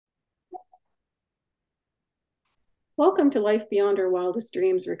Welcome to Life Beyond Our Wildest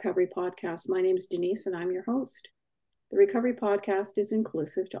Dreams Recovery Podcast. My name is Denise and I'm your host. The Recovery Podcast is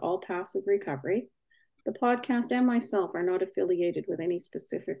inclusive to all paths of recovery. The podcast and myself are not affiliated with any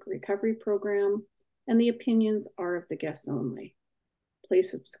specific recovery program, and the opinions are of the guests only.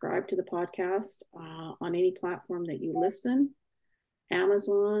 Please subscribe to the podcast on any platform that you listen: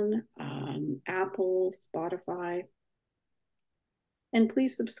 Amazon, Apple, Spotify. And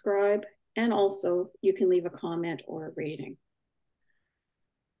please subscribe, and also you can leave a comment or a rating.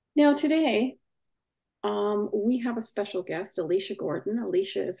 Now, today, we have a special guest, Alicia Gordon.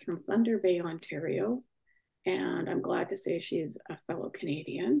 Alicia is from Thunder Bay, Ontario, and I'm glad to say she's a fellow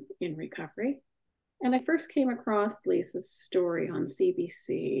Canadian in recovery. And I first came across Lisa's story on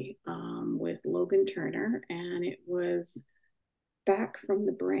CBC with Logan Turner, and it was Back from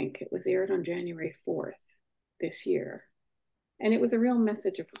the Brink. It was aired on January 4th this year. And it was a real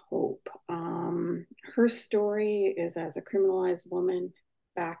message of hope. Her story is as a criminalized woman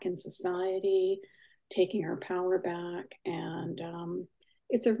back in society, taking her power back. And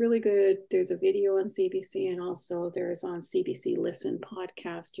it's a really good, there's a video on CBC, and also there's on CBC Listen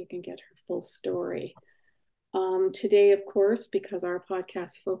podcast. You can get her full story. Today, of course, because our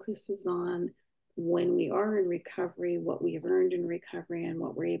podcast focuses on when we are in recovery, what we've earned in recovery, and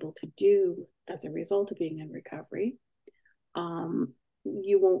what we're able to do as a result of being in recovery.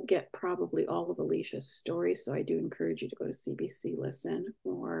 You won't get probably all of Alicia's story, so I do encourage you to go to CBC Listen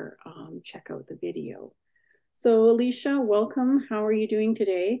or check out the video. So, Alicia, welcome. How are you doing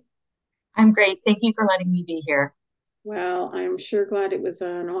today? I'm great. Thank you for letting me be here. Well, I'm sure glad. It was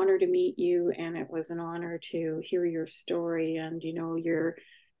an honor to meet you, and it was an honor to hear your story. And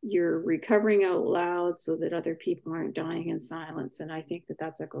you're recovering out loud so that other people aren't dying in silence. And I think that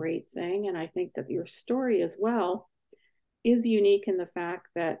that's a great thing. And I think that your story as well is unique in the fact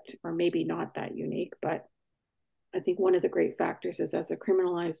that, or maybe not that unique, but I think one of the great factors is, as a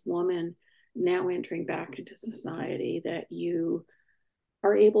criminalized woman now entering back into society, that you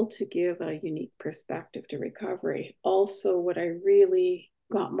are able to give a unique perspective to recovery. Also, what I really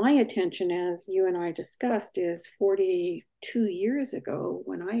got my attention, as you and I discussed, is 42 years ago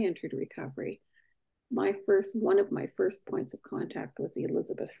when I entered recovery. One of my first points of contact was the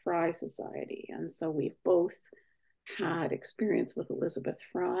Elizabeth Fry Society. And so we've both had experience with Elizabeth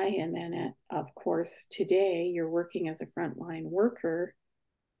Fry. And then, of course, today you're working as a frontline worker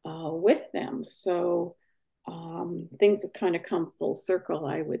with them. So things have kind of come full circle,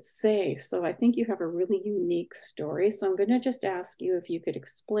 I would say. So I think you have a really unique story. So I'm going to just ask you if you could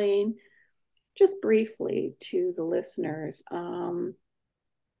explain just briefly to the listeners,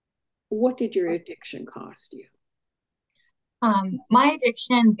 what did your addiction cost you? My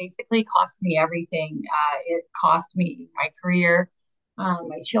addiction basically cost me everything. It cost me my career,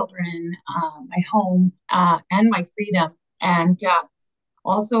 my children, my home, and my freedom, and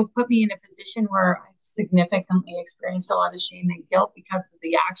also put me in a position where I've significantly experienced a lot of shame and guilt because of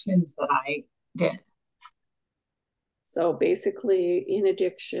the actions that I did. So basically, in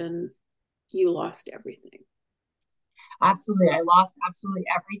addiction, you lost everything. Absolutely. I lost absolutely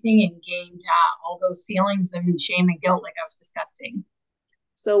everything and gained all those feelings of shame and guilt, like I was discussing.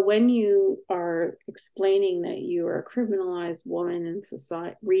 So when you are explaining that you are a criminalized woman in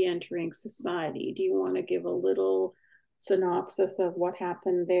society, re-entering society, do you want to give a little synopsis of what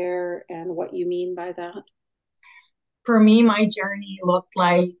happened there and what you mean by that? For me, my journey looked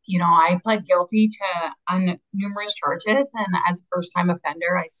like, I pled guilty to numerous charges. And as a first time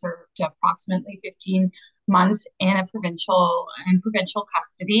offender, I served approximately 15 months in provincial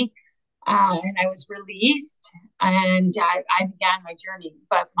custody. And I was released and I began my journey,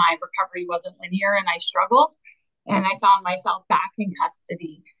 but my recovery wasn't linear and I struggled. And I found myself back in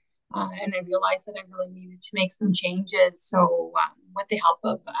custody. And I realized that I really needed to make some changes. So, with the help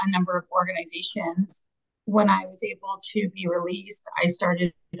of a number of organizations, when I was able to be released, I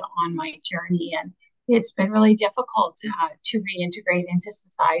started on my journey, and it's been really difficult to reintegrate into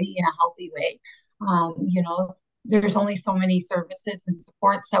society in a healthy way. There's only so many services and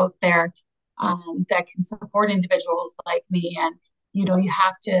supports out there that can support individuals like me, and you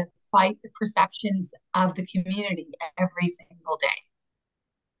have to fight the perceptions of the community every single day.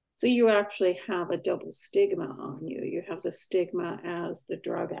 So you actually have a double stigma on you. You have the stigma as the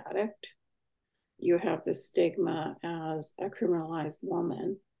drug addict. You have the stigma as a criminalized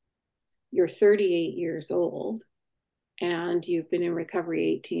woman. You're 38 years old and you've been in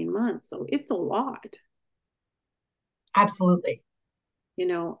recovery 18 months. So it's a lot. Absolutely.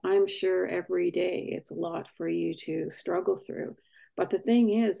 I'm sure every day it's a lot for you to struggle through. But the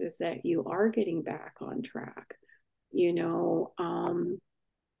thing is that you are getting back on track. You know,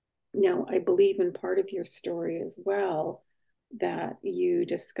 Now, I believe in part of your story as well that you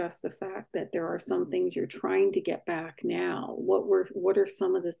discuss the fact that there are some things you're trying to get back now. What are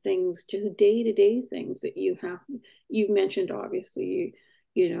some of the things, just day-to-day things that you've mentioned, obviously,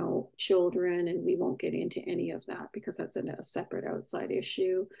 children, and we won't get into any of that because that's a separate outside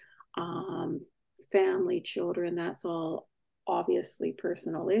issue. Um, Family, children, that's all obviously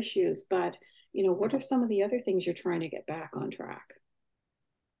personal issues, but what are some of the other things you're trying to get back on track?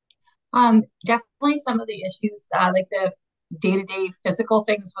 Definitely some of the issues, like the day-to-day physical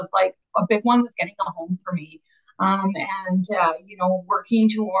things was like a big one was getting a home for me. And working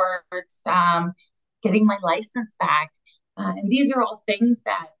towards getting my license back. And these are all things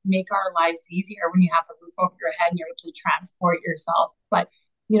that make our lives easier when you have a roof over your head and you're able to transport yourself. But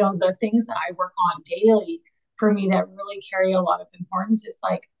the things that I work on daily for me that really carry a lot of importance is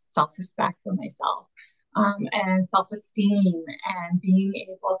like self-respect for myself, and self-esteem and being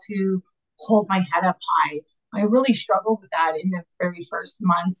able to hold my head up high. I really struggled with that in the very first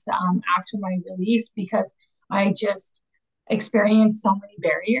months after my release because I just experienced so many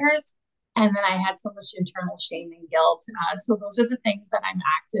barriers. And then I had so much internal shame and guilt. So those are the things that I'm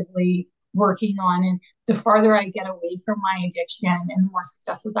actively working on. And the farther I get away from my addiction and the more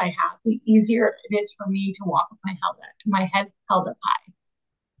successes I have, the easier it is for me to walk with my head held up high.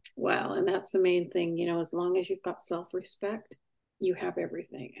 Well, and that's the main thing, as long as you've got self-respect, you have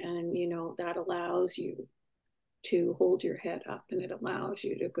everything. And, that allows you to hold your head up and it allows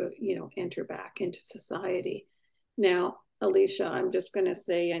you to go, enter back into society. Now, Alicia, I'm just going to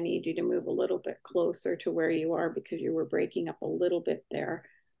say I need you to move a little bit closer to where you are because you were breaking up a little bit there.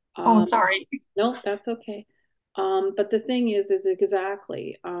 Oh, sorry. No, that's okay. But the thing is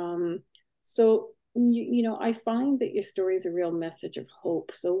exactly. So I find that your story is a real message of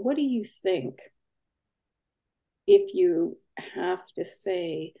hope. So, what do you think if you have to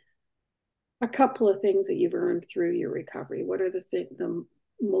say a couple of things that you've earned through your recovery? What are the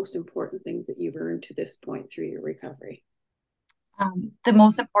most important things that you've earned to this point through your recovery? The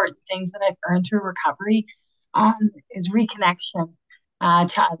most important things that I've earned through recovery is reconnection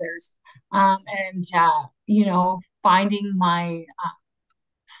to others, and finding my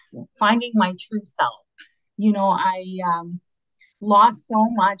true self. I lost so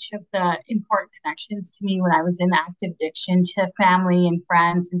much of the important connections to me when I was in active addiction to family and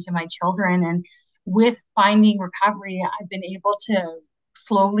friends and to my children. And with finding recovery, I've been able to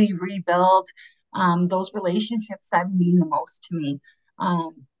slowly rebuild those relationships that mean the most to me.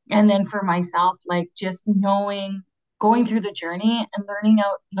 Um, and then for myself, like just going through the journey and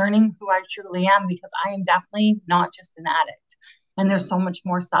learning who I truly am, because I am definitely not just an addict. And there's so much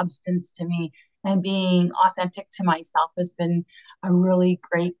more substance to me. And being authentic to myself has been a really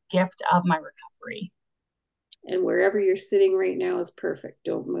great gift of my recovery. And wherever you're sitting right now is perfect.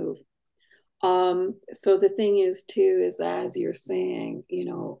 Don't move. So the thing is too, is as you're saying,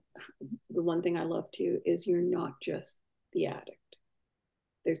 the one thing I love too is you're not just the addict.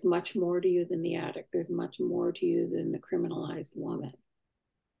 There's much more to you than the addict. There's much more to you than the criminalized woman.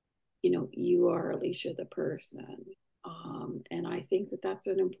 You are Alicia the person. And I think that that's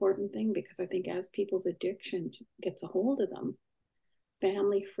an important thing because I think as people's addiction gets a hold of them,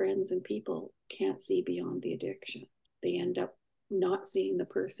 family, friends, and people can't see beyond the addiction. They end up not seeing the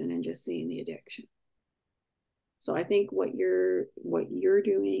person and just seeing the addiction. So I think what you're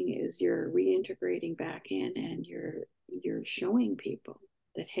doing is you're reintegrating back in and you're showing people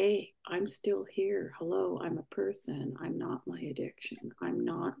that, hey, I'm still here. Hello, I'm a person. I'm not my addiction. I'm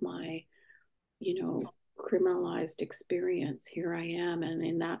not my, criminalized experience. Here I am. And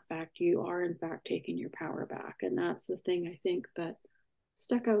in that fact, you are in fact taking your power back. And that's the thing I think that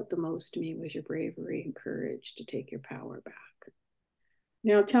stuck out the most to me was your bravery and courage to take your power back.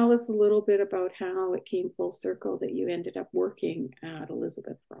 Now, tell us a little bit about how it came full circle that you ended up working at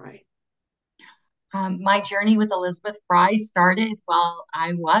Elizabeth Fry. My journey with Elizabeth Fry started while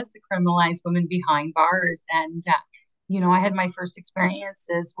I was a criminalized woman behind bars. And, I had my first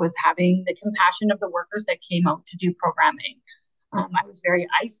experiences was having the compassion of the workers that came out to do programming. I was very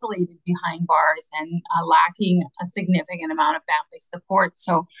isolated behind bars and lacking a significant amount of family support.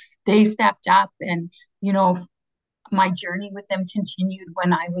 So they stepped up and, my journey with them continued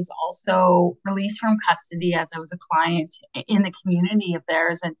when I was also released from custody as I was a client in the community of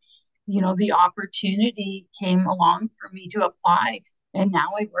theirs. And, the opportunity came along for me to apply. And now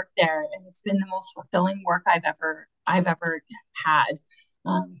I work there. And it's been the most fulfilling work I've ever had.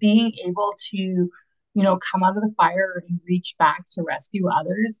 Being able to, come out of the fire and reach back to rescue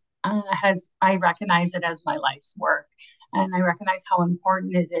others I recognize it as my life's work. And I recognize how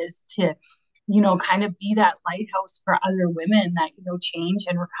important it is to kind of be that lighthouse for other women that, change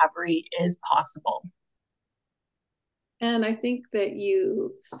and recovery is possible. And I think that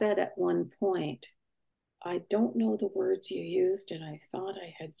you said at one point, I don't know the words you used, and I thought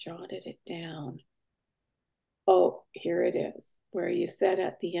I had jotted it down. Oh, here it is, where you said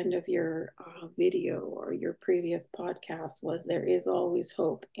at the end of your video or your previous podcast was there is always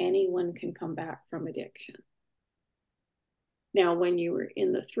hope. Anyone can come back from addiction. Now, when you were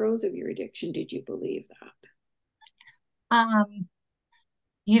in the throes of your addiction, did you believe that? Um,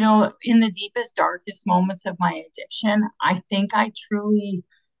 in the deepest, darkest moments of my addiction, I think I truly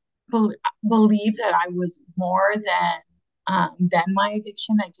believe that I was more than my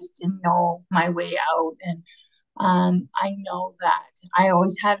addiction. I just didn't know my way out, and I know that I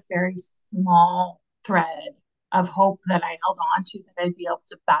always had a very small thread of hope that I held on to, that I'd be able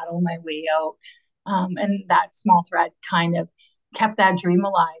to battle my way out. And that small thread kind of kept that dream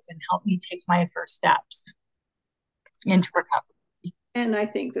alive and helped me take my first steps into recovery. And I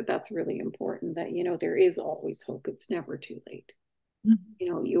think that that's really important that, there is always hope. It's never too late.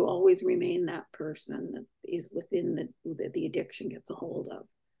 Mm-hmm. You always remain that person that is within the addiction gets a hold of,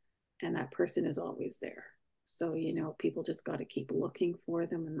 and that person is always there. So, people just got to keep looking for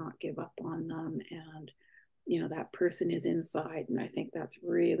them and not give up on them. And, that person is inside. And I think that's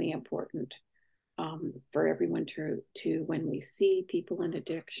really important for everyone to, when we see people in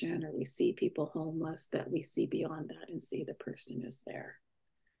addiction or we see people homeless, that we see beyond that and see the person is there.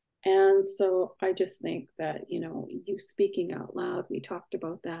 And so I just think that, you speaking out loud, we talked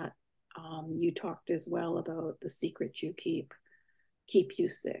about that. You talked as well about the secret you keep you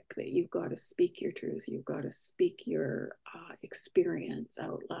sick, that you've got to speak your truth. You've got to speak your experience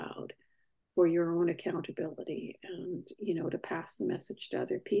out loud for your own accountability and, to pass the message to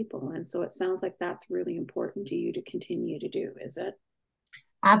other people. And so it sounds like that's really important to you to continue to do, is it?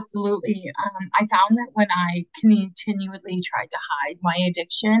 Absolutely. I found that when I continually tried to hide my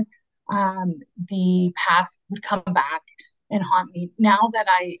addiction, the past would come back and haunt me. Now that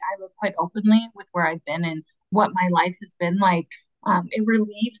I live quite openly with where I've been and what my life has been like, it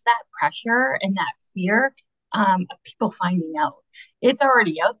relieves that pressure and that fear of people finding out. It's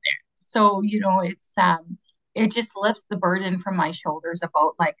already out there. So, it just lifts the burden from my shoulders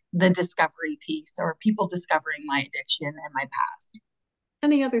about like the discovery piece or people discovering my addiction and my past.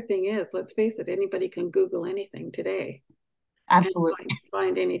 And the other thing is, let's face it, anybody can Google anything today and Absolutely.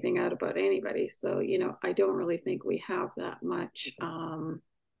 find anything out about anybody. So, I don't really think we have that much, I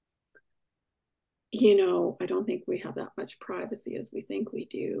don't think we have that much privacy as we think we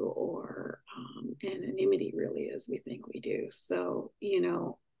do, or anonymity really as we think we do. So,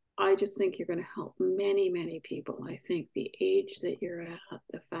 I just think you're going to help many, many people. I think the age that you're at,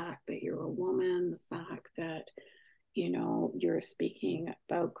 the fact that you're a woman, the fact that, you're speaking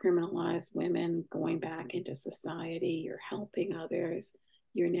about criminalized women going back into society, you're helping others,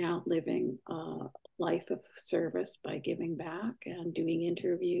 you're now living a life of service by giving back and doing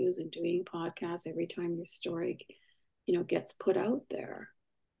interviews and doing podcasts. Every time your story, gets put out there,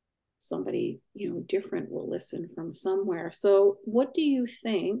 somebody, different will listen from somewhere. So what do you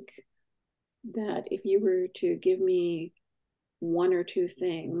think that if you were to give me one or two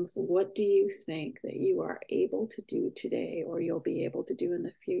things, what do you think that you are able to do today or you'll be able to do in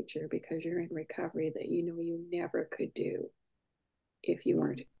the future because you're in recovery that you never could do if you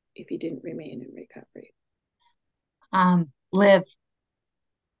didn't remain in recovery? Live.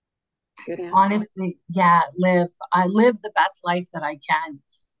 Good answer. Honestly, yeah, live. I live the best life that I can.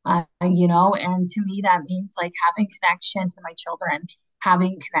 And to me that means like having connection to my children,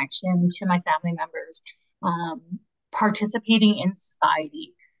 having connection to my family members, um, participating in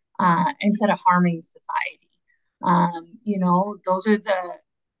society, instead of harming society. Those are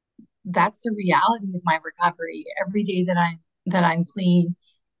that's the reality of my recovery. Every day that I'm clean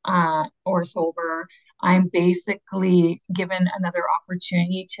or sober, I'm basically given another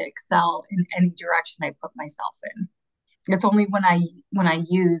opportunity to excel in any direction I put myself in. It's only when I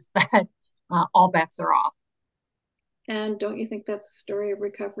use that all bets are off. And don't you think that's the story of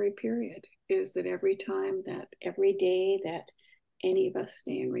recovery, period? Is that every day that any of us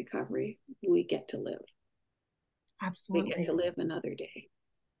stay in recovery, we get to live. We get Absolutely. to live another day.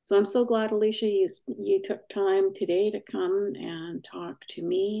 So I'm so glad, Alicia, you took time today to come and talk to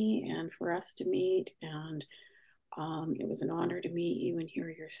me and for us to meet. And it was an honor to meet you and hear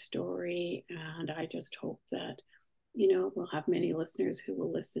your story. And I just hope that, we'll have many listeners who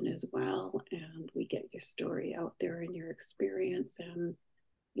will listen as well. And we get your story out there and your experience. And,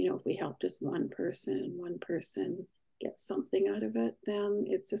 if we help just one person and one person get something out of it, then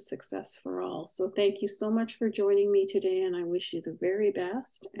it's a success for all. So thank you so much for joining me today, and I wish you the very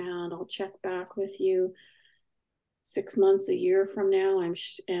best. And I'll check back with you 6 months, a year from now,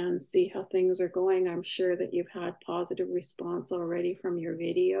 and see how things are going. I'm sure that you've had positive response already from your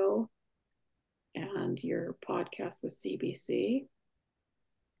video and your podcast with CBC.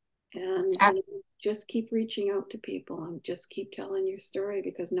 And just keep reaching out to people and just keep telling your story,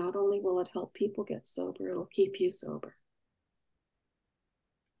 because not only will it help people get sober, it'll keep you sober.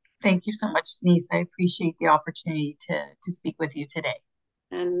 Thank you so much, Denise. I appreciate the opportunity to speak with you today.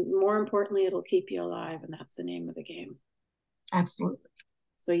 And more importantly, it'll keep you alive, and that's the name of the game. Absolutely.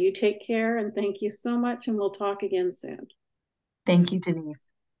 So you take care, and thank you so much, and we'll talk again soon. Thank you, Denise.